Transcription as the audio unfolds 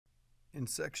In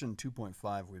section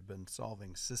 2.5, we've been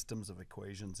solving systems of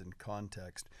equations in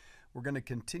context. We're going to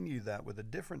continue that with a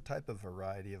different type of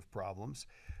variety of problems.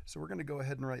 So we're going to go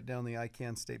ahead and write down the I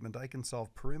can statement. I can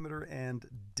solve perimeter and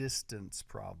distance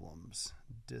problems.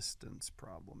 Distance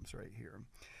problems right here.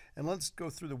 And let's go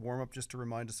through the warm-up just to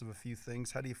remind us of a few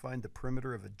things. How do you find the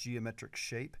perimeter of a geometric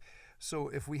shape? So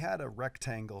if we had a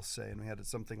rectangle, say, and we had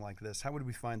something like this, how would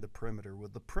we find the perimeter?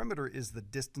 Well, the perimeter is the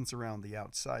distance around the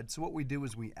outside. So what we do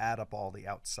is we add up all the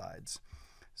outsides.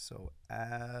 So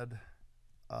add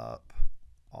up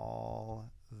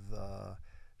all the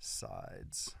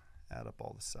sides. Add up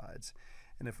all the sides.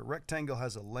 And if a rectangle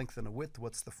has a length and a width,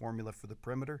 what's the formula for the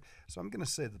perimeter? So I'm going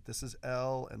to say that this is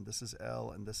L, and this is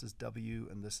L, and this is W,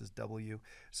 and this is W.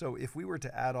 So if we were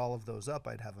to add all of those up,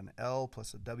 I'd have an L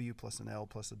plus a W plus an L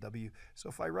plus a W. So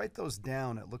if I write those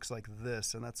down, it looks like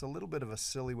this, and that's a little bit of a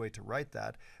silly way to write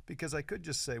that, because I could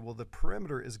just say, well, the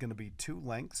perimeter is going to be 2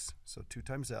 lengths, so 2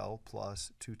 times L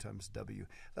plus 2 times W.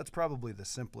 That's probably the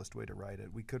simplest way to write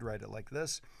it. We could write it like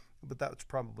this, but that's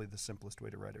probably the simplest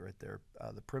way to write it right there.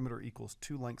 The perimeter equals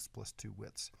 2 lengths plus 2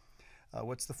 widths.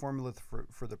 What's the formula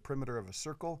for the perimeter of a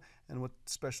circle, and what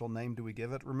special name do we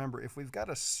give it? Remember, if we've got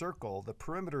a circle, the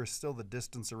perimeter is still the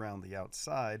distance around the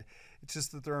outside. It's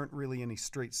just that there aren't really any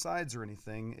straight sides or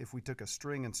anything. If we took a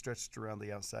string and stretched around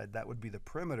the outside, that would be the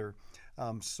perimeter.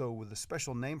 So the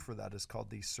special name for that is called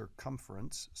the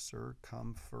circumference.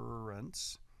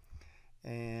 Circumference.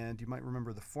 And you might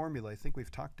remember the formula. I think we've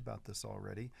talked about this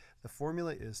already. The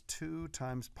formula is 2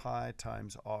 times pi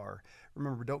times r.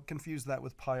 Remember, don't confuse that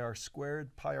with pi r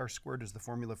squared. Pi r squared is the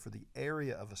formula for the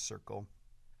area of a circle.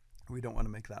 We don't want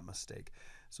to make that mistake.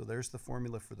 So there's the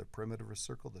formula for the perimeter of a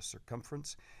circle, the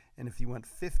circumference. And if you went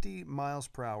 50 miles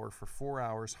per hour for 4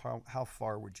 hours, how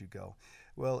far would you go?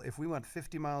 Well, if we went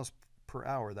 50 miles per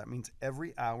hour, that means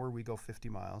every hour we go 50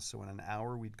 miles. So in an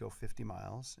hour we'd go 50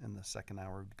 miles. In the second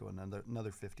hour we'd go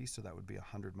another 50, so that would be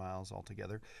 100 miles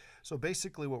altogether. So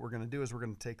basically what we're going to do is we're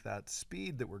going to take that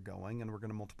speed that we're going and we're going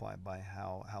to multiply it by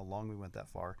how long we went that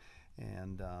far,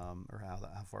 and or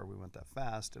how far we went that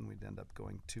fast, and we'd end up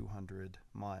going 200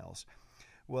 miles.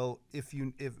 Well,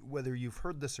 whether you've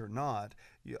heard this or not,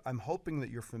 I'm hoping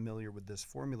that you're familiar with this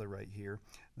formula right here.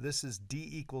 This is D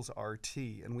equals RT,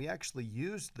 and we actually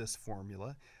used this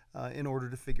formula in order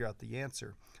to figure out the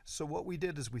answer. So what we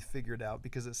did is we figured out,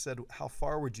 because it said how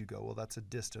far would you go? Well, that's a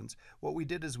distance. What we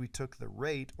did is we took the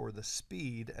rate, or the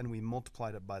speed, and we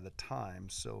multiplied it by the time.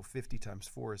 So 50 times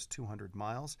 4 is 200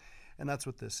 miles, and that's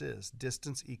what this is.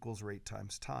 Distance equals rate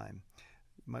times time.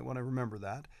 You might want to remember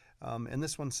that. And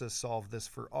this one says solve this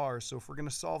for r. So if we're going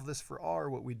to solve this for r,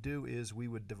 what we do is we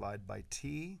would divide by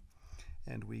t,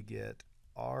 and we get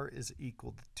r is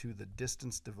equal to the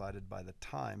distance divided by the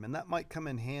time. And that might come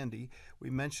in handy. We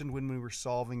mentioned when we were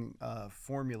solving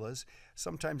formulas,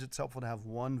 sometimes it's helpful to have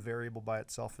one variable by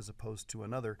itself as opposed to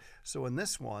another. So in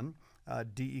this one,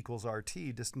 d equals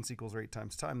rt, distance equals rate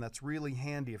times time. That's really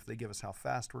handy if they give us how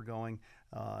fast we're going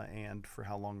and for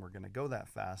how long we're going to go that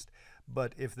fast.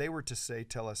 But if they were to say,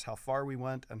 tell us how far we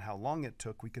went and how long it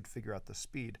took, we could figure out the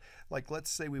speed. Like,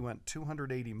 let's say we went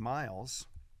 280 miles,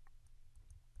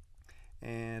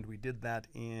 and we did that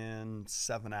in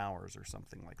 7 hours or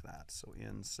something like that. So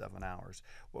in 7 hours,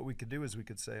 what we could do is we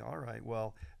could say, all right,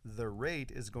 well, the rate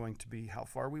is going to be how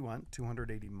far we went,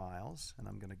 280 miles, and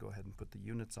I'm going to go ahead and put the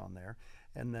units on there,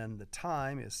 and then the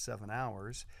time is 7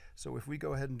 hours. So if we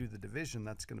go ahead and do the division,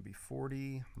 that's going to be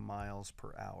 40 miles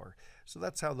per hour. So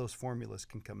that's how those formulas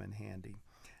can come in handy.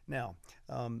 Now,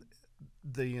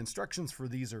 the instructions for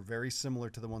these are very similar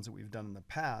to the ones that we've done in the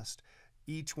past.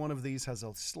 Each one of these has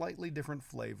a slightly different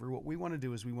flavor. What we want to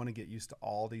do is we want to get used to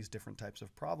all these different types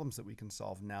of problems that we can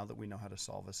solve now that we know how to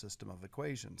solve a system of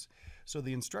equations. So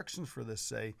the instructions for this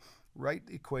say, write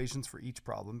equations for each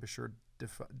problem, be sure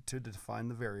to define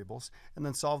the variables, and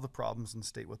then solve the problems and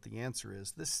state what the answer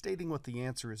is. This stating what the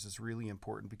answer is really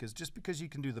important, because just because you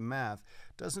can do the math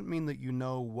doesn't mean that you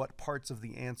know what parts of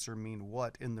the answer mean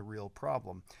what in the real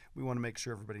problem. We want to make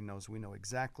sure everybody knows we know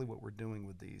exactly what we're doing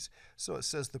with these. So it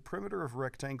says the perimeter of a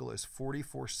rectangle is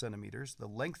 44 centimeters. The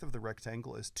length of the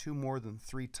rectangle is 2 more than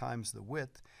 3 times the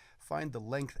width. Find the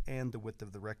length and the width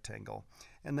of the rectangle.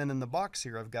 And then in the box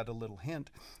here, I've got a little hint.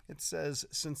 It says,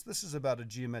 since this is about a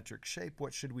geometric shape,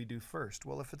 what should we do first?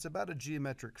 Well, if it's about a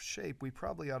geometric shape, we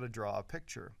probably ought to draw a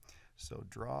picture. So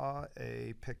draw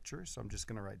a picture. So I'm just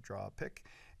going to write draw a pic.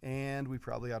 And we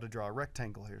probably ought to draw a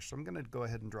rectangle here. So I'm going to go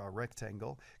ahead and draw a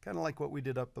rectangle, kind of like what we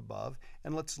did up above.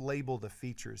 And let's label the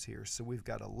features here. So we've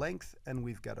got a length and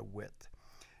we've got a width.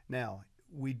 Now,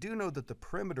 we do know that the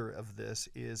perimeter of this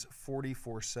is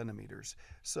 44 centimeters.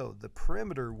 So the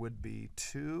perimeter would be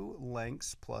 2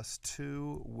 lengths plus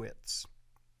 2 widths.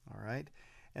 All right.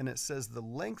 And it says the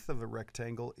length of a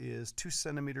rectangle is 2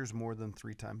 centimeters more than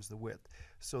 3 times the width.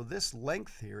 So this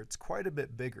length here, it's quite a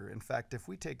bit bigger. In fact, if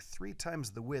we take 3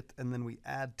 times the width and then we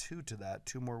add 2 to that,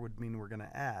 2 more would mean we're going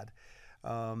to add,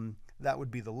 that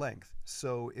would be the length.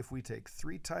 So if we take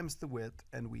 3 times the width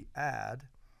and we add,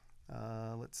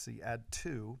 let's see, add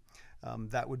 2,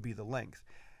 that would be the length.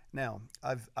 Now,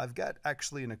 I've got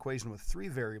actually an equation with 3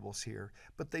 variables here,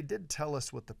 but they did tell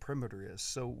us what the perimeter is.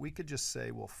 So we could just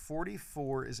say, well,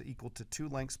 44 is equal to 2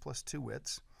 lengths plus 2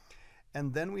 widths.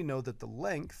 And then we know that the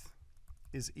length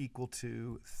is equal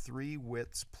to 3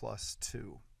 widths plus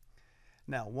 2.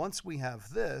 Now, once we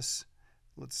have this,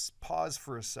 let's pause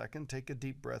for a second, take a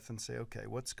deep breath and say, okay,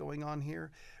 what's going on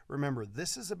here? Remember,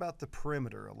 this is about the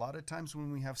perimeter. A lot of times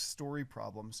when we have story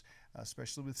problems,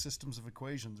 especially with systems of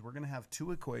equations, we're going to have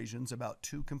 2 equations about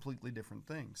 2 completely different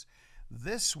things.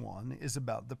 This one is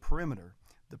about the perimeter.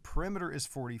 The perimeter is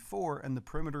 44 and the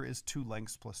perimeter is 2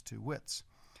 lengths plus 2 widths.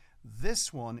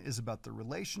 This one is about the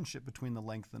relationship between the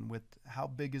length and width. How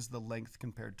big is the length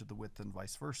compared to the width and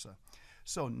vice versa?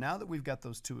 So now that we've got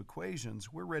those 2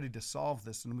 equations, we're ready to solve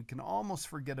this, and we can almost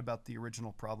forget about the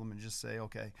original problem and just say,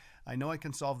 okay, I know I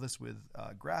can solve this with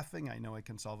graphing, I know I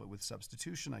can solve it with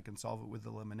substitution, I can solve it with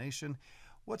elimination.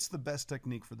 What's the best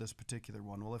technique for this particular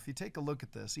one? Well, if you take a look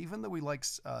at this, even though we like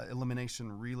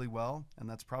elimination really well, and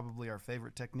that's probably our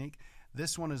favorite technique,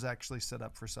 this one is actually set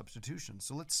up for substitution.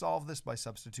 So let's solve this by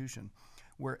substitution.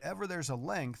 Wherever there's a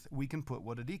length, we can put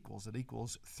what it equals. It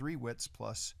equals 3 widths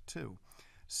plus 2.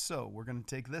 So we're going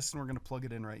to take this and we're going to plug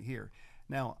it in right here.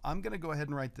 Now, I'm going to go ahead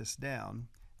and write this down,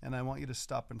 and I want you to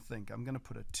stop and think. I'm going to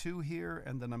put a 2 here,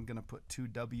 and then I'm going to put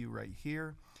 2w right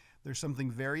here. There's something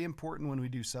very important when we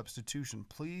do substitution.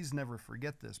 Please never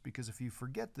forget this, because if you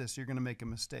forget this, you're going to make a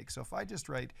mistake. So if I just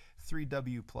write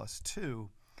 3w plus 2,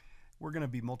 we're going to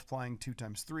be multiplying 2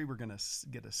 times 3. We're going to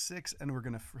get a 6, and we're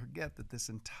going to forget that this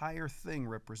entire thing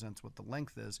represents what the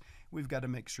length is. We've got to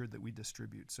make sure that we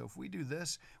distribute. So if we do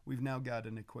this, we've now got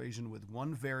an equation with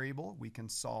 1 variable. We can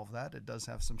solve that. It does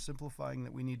have some simplifying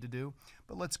that we need to do,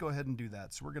 but let's go ahead and do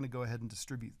that. So we're going to go ahead and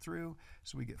distribute through.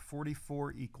 So we get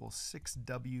 44 equals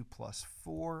 6w plus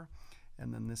 4,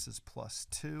 and then this is plus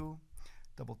 2.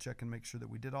 Double check and make sure that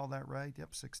we did all that right.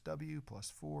 Yep, 6w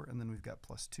plus 4, and then we've got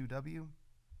plus 2w.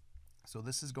 So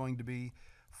this is going to be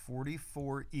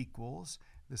 44 equals,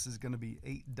 this is going to be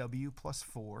 8w plus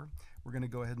 4. We're going to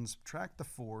go ahead and subtract the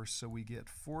 4, so we get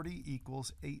 40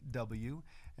 equals 8w,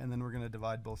 and then we're going to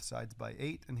divide both sides by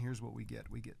 8, and here's what we get.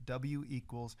 We get w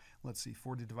equals, let's see,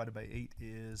 40 divided by 8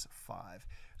 is 5.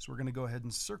 So we're going to go ahead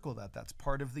and circle that. That's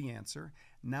part of the answer.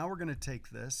 Now we're going to take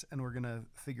this, and we're going to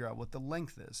figure out what the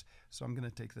length is. So I'm going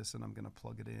to take this, and I'm going to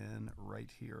plug it in right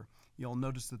here. You'll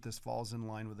notice that this falls in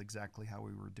line with exactly how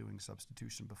we were doing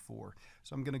substitution before.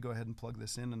 So I'm going to go ahead and plug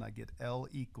this in, and I get L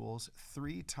equals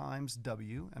 3 times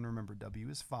W, and remember W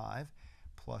is 5,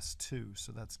 plus 2.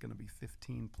 So that's going to be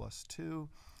 15 plus 2.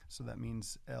 So that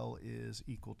means L is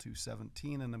equal to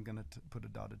 17, and I'm going to put a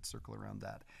dotted circle around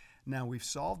that. Now we've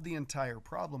solved the entire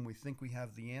problem. We think we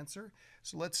have the answer.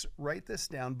 So let's write this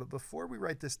down, but before we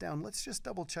write this down, let's just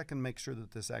double check and make sure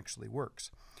that this actually works.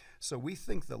 So we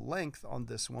think the length on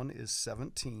this one is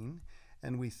 17,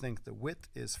 and we think the width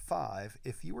is 5.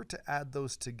 If you were to add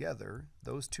those together,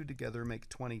 those 2 together make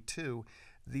 22.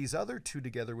 These other 2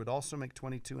 together would also make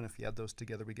 22, and if you add those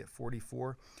together, we get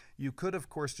 44. You could, of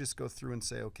course, just go through and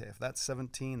say, okay, if that's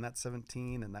 17,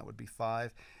 and that would be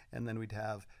 5, and then we'd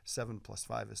have 7 plus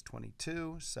 5 is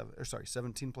 22,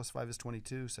 17 plus 5 is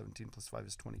 22, 17 plus 5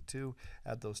 is 22,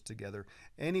 add those together.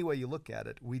 Any way you look at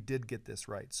it, we did get this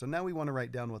right. So now we want to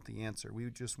write down what the answer. We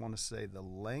just want to say the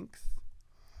length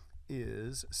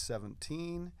is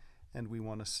 17, and we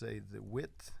want to say the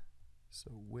width,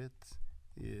 so width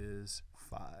is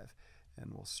 5,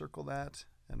 and we'll circle that,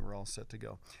 and we're all set to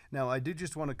go. Now I do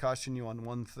just want to caution you on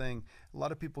one thing. A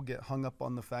lot of people get hung up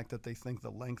on the fact that they think the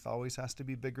length always has to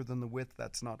be bigger than the width.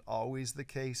 That's not always the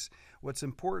case. What's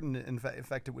important, in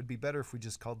fact it would be better if we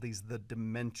just called these the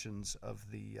dimensions of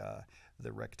the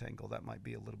rectangle. That might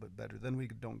be a little bit better. Then we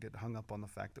don't get hung up on the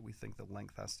fact that we think the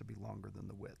length has to be longer than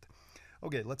the width.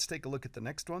 Okay, let's take a look at the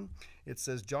next one. It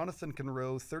says Jonathan can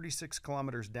row 36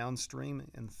 kilometers downstream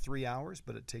in 3 hours,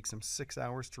 but it takes him 6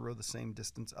 hours to row the same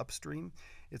distance upstream.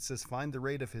 It says find the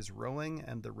rate of his rowing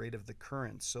and the rate of the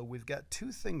current. So we've got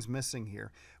two things missing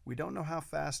here. We don't know how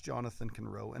fast Jonathan can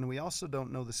row, and we also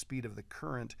don't know the speed of the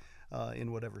current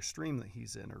in whatever stream that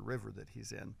he's in or river that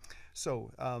he's in.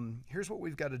 So here's what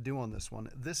we've got to do on this one.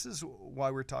 This is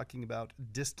why we're talking about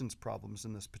distance problems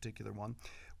in this particular one.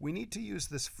 We need to use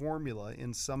this formula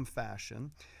in some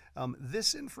fashion.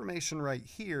 This information right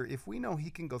here, if we know he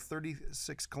can go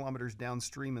 36 kilometers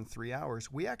downstream in 3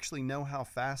 hours, we actually know how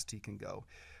fast he can go.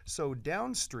 So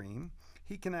downstream,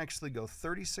 he can actually go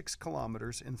 36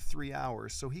 kilometers in 3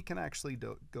 hours, so he can actually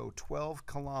go 12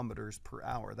 kilometers per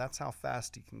hour. That's how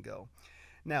fast he can go.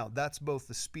 Now, that's both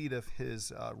the speed of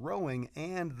his rowing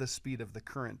and the speed of the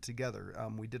current together.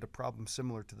 We did a problem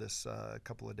similar to this a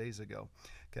couple of days ago.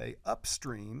 Okay,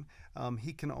 upstream,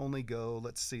 he can only go,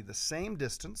 let's see, the same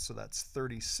distance, so that's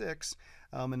 36,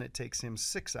 and it takes him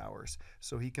 6 hours.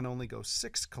 So he can only go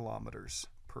 6 kilometers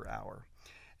per hour.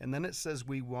 And then it says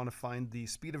we want to find the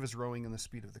speed of his rowing and the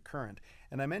speed of the current.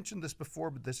 And I mentioned this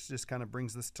before, but this just kind of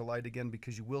brings this to light again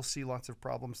because you will see lots of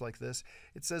problems like this.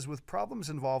 It says with problems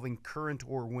involving current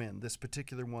or wind, this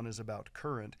particular one is about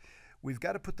current, we've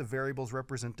got to put the variables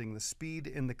representing the speed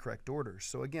in the correct order.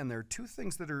 So again, there are two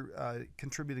things that are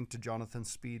contributing to Jonathan's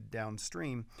speed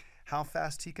downstream: how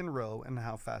fast he can row and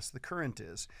how fast the current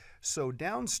is. So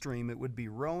downstream, it would be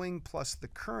rowing plus the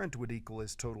current would equal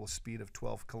his total speed of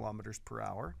 12 kilometers per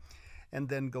hour. And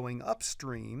then going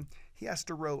upstream, he has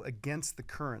to row against the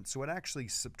current. So it actually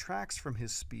subtracts from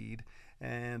his speed,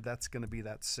 and that's going to be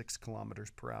that 6 kilometers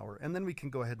per hour. And then we can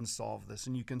go ahead and solve this.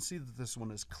 And you can see that this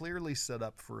one is clearly set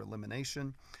up for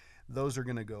elimination. Those are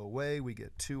going to go away. We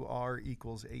get 2r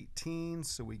equals 18,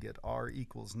 so we get r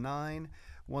equals 9.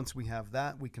 Once we have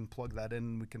that, we can plug that in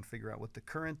and we can figure out what the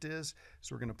current is.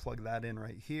 So we're going to plug that in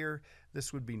right here.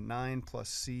 This would be 9 plus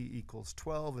c equals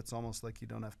 12. It's almost like you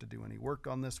don't have to do any work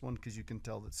on this one because you can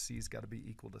tell that c's got to be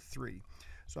equal to 3.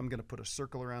 So I'm going to put a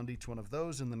circle around each one of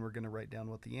those, and then we're going to write down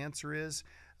what the answer is.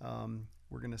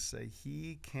 We're going to say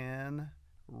he can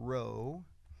row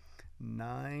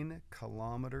 9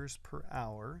 kilometers per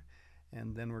hour,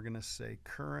 and then we're going to say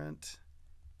current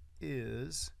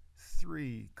is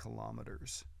 3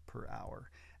 kilometers per hour,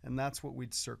 and that's what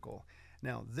we'd circle.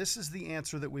 Now, this is the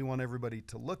answer that we want everybody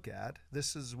to look at.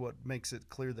 This is what makes it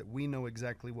clear that we know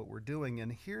exactly what we're doing,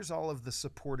 and here's all of the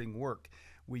supporting work.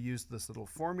 We used this little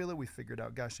formula. We figured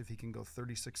out, gosh, if he can go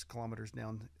 36 kilometers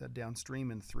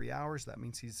downstream in 3 hours, that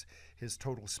means his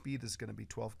total speed is going to be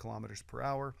 12 kilometers per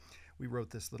hour. We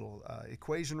wrote this little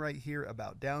equation right here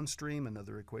about downstream,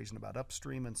 another equation about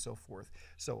upstream, and so forth.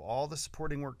 So all the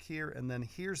supporting work here, and then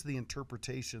here's the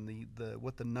interpretation,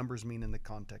 what the numbers mean in the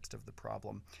context of the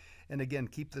problem. And again,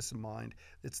 keep this in mind.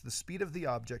 It's the speed of the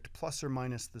object plus or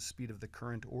minus the speed of the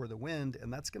current or the wind,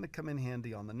 and that's going to come in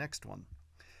handy on the next one.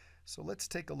 So let's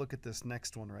take a look at this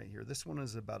next one right here. This one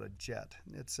is about a jet.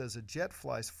 It says a jet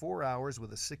flies 4 hours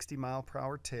with a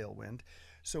 60-mile-per-hour tailwind.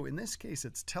 So in this case,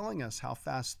 it's telling us how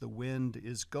fast the wind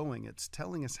is going. It's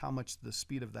telling us how much the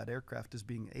speed of that aircraft is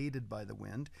being aided by the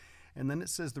wind. And then it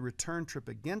says the return trip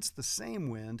against the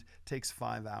same wind takes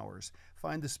 5 hours.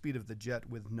 Find the speed of the jet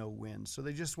with no wind. So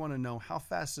they just want to know how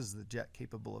fast is the jet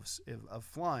capable of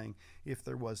flying if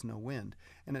there was no wind.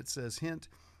 And it says, hint,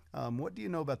 what do you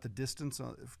know about the distance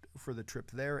for the trip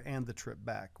there and the trip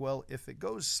back? Well, if it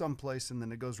goes someplace and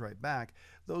then it goes right back,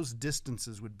 those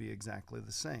distances would be exactly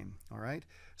the same, all right?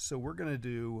 So we're going to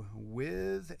do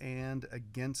with and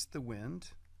against the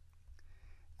wind.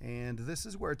 And this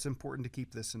is where it's important to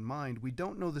keep this in mind. We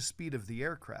don't know the speed of the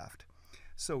aircraft.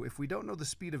 So if we don't know the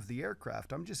speed of the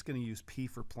aircraft, I'm just going to use P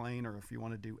for plane, or if you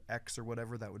want to do X or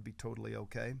whatever, that would be totally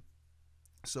okay.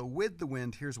 So with the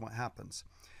wind, here's what happens.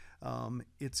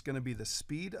 It's going to be the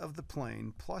speed of the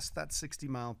plane plus that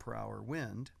 60-mile-per-hour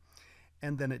wind,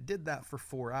 and then it did that for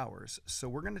 4 hours. So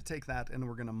we're going to take that and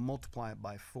we're going to multiply it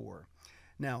by 4.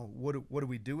 Now, what do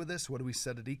we do with this? What do we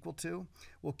set it equal to?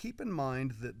 Well, keep in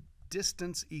mind that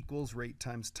distance equals rate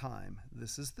times time.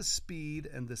 This is the speed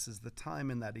and this is the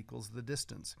time, and that equals the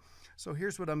distance. So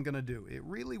here's what I'm going to do. It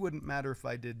really wouldn't matter if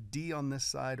I did d on this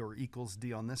side or equals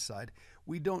d on this side.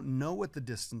 We don't know what the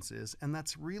distance is, and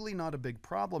that's really not a big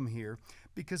problem here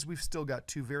because we've still got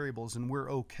two variables and we're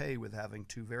okay with having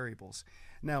two variables.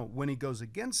 Now, when he goes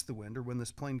against the wind, or when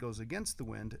this plane goes against the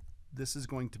wind, this is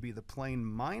going to be the plane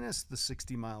minus the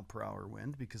 60-mile-per-hour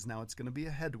wind, because now it's going to be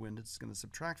a headwind. It's going to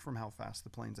subtract from how fast the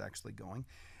plane's actually going,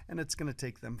 and it's going to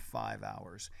take them 5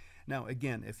 hours. Now,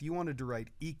 again, if you wanted to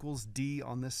write equals D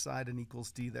on this side and equals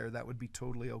D there, that would be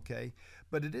totally okay.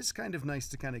 But it is kind of nice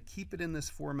to kind of keep it in this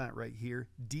format right here.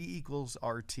 D equals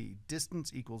RT,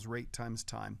 distance equals rate times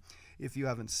time. If you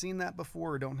haven't seen that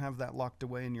before or don't have that locked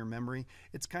away in your memory,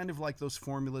 it's kind of like those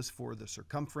formulas for the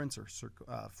circumference or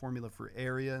formula for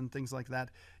area and things like that.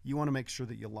 You want to make sure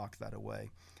that you lock that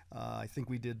away. I think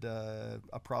we did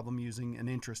a problem using an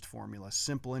interest formula.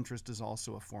 Simple interest is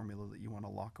also a formula that you want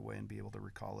to lock away and be able to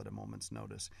recall at a moment's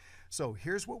notice. So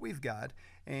here's what we've got,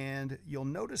 and you'll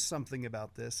notice something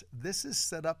about this. This is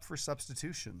set up for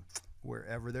substitution.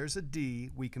 Wherever there's a D,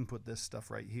 we can put this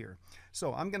stuff right here.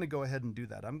 So I'm going to go ahead and do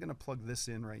that. I'm going to plug this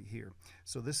in right here.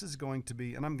 So this is going to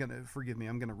be, and I'm going to, forgive me,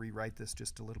 I'm going to rewrite this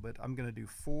just a little bit. I'm going to do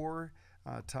 4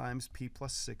 times P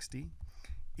plus 60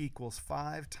 equals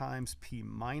 5 times P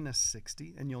minus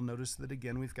 60. And you'll notice that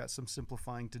again, we've got some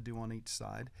simplifying to do on each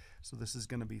side. So this is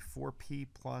going to be 4P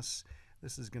plus,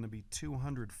 this is going to be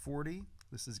 240.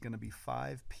 This is going to be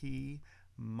 5P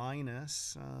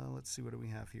minus, let's see, what do we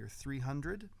have here?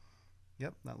 300.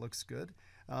 Yep, that looks good.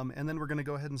 And then we're going to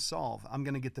go ahead and solve. I'm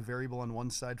going to get the variable on one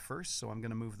side first, so I'm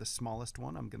going to move the smallest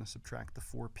one. I'm going to subtract the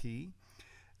 4p.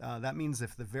 That means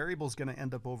if the variable is going to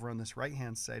end up over on this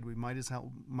right-hand side, we might as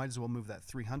well move that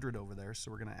 300 over there. So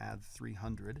we're going to add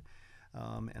 300,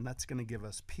 and that's going to give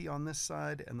us p on this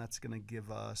side, and that's going to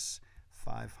give us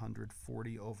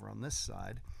 540 over on this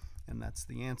side, and that's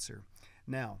the answer.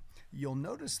 Now, you'll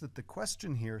notice that the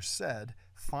question here said,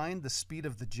 find the speed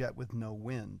of the jet with no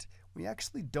wind. We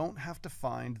actually don't have to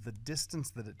find the distance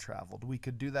that it traveled. We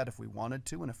could do that if we wanted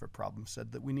to, and if a problem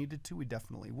said that we needed to, we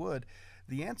definitely would.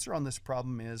 The answer on this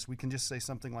problem is, we can just say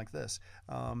something like this.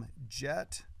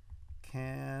 Jet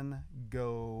can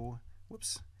go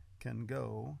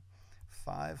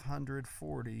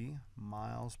 540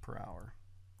 miles per hour.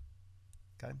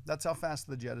 Okay, that's how fast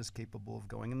the jet is capable of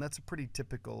going, and that's a pretty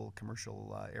typical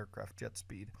commercial aircraft jet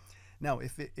speed. Now,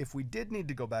 if we did need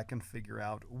to go back and figure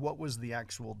out what was the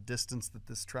actual distance that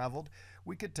this traveled,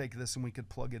 we could take this and we could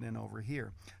plug it in over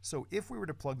here. So if we were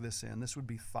to plug this in, this would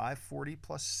be 540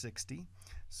 plus 60.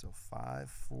 So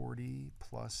 540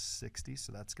 plus 60,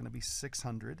 so that's going to be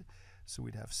 600. So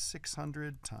we'd have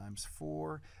 600 times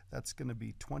 4, that's going to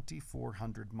be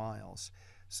 2,400 miles.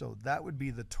 So that would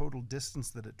be the total distance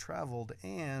that it traveled,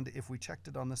 and if we checked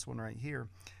it on this one right here,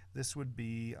 this would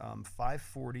be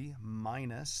 540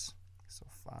 minus, so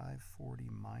 540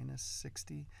 minus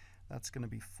 60, that's going to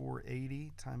be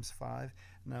 480 times 5.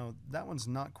 Now that one's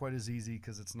not quite as easy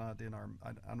because it's not in our,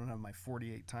 I don't have my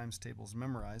 48 times tables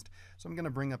memorized, so I'm going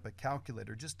to bring up a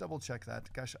calculator. Just double check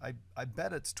that. Gosh, I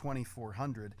bet it's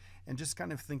 2,400, and just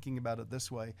kind of thinking about it this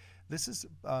way, this is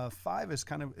 5 is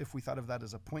kind of, if we thought of that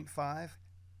as a 0.5,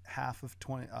 half of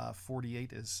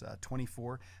 48 is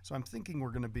 24. So I'm thinking we're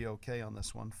going to be okay on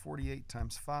this one. 48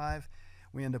 times 5,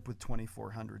 we end up with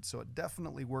 2,400. So it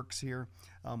definitely works here.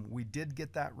 We did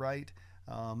get that right.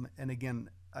 And again,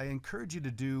 I encourage you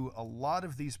to do a lot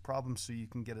of these problems so you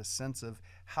can get a sense of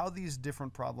how these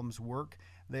different problems work.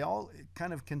 They all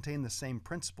kind of contain the same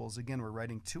principles. Again, we're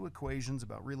writing 2 equations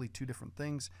about really 2 different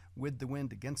things: with the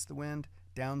wind, against the wind,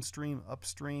 downstream,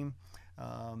 upstream,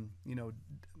 you know,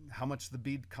 how much the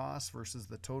bead costs versus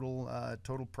the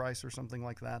total price or something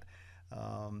like that.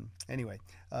 Anyway,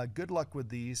 good luck with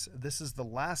these. This is the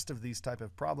last of these type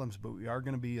of problems, but we are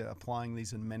going to be applying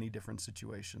these in many different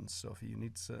situations. So if you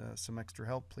need some extra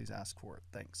help, please ask for it.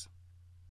 Thanks.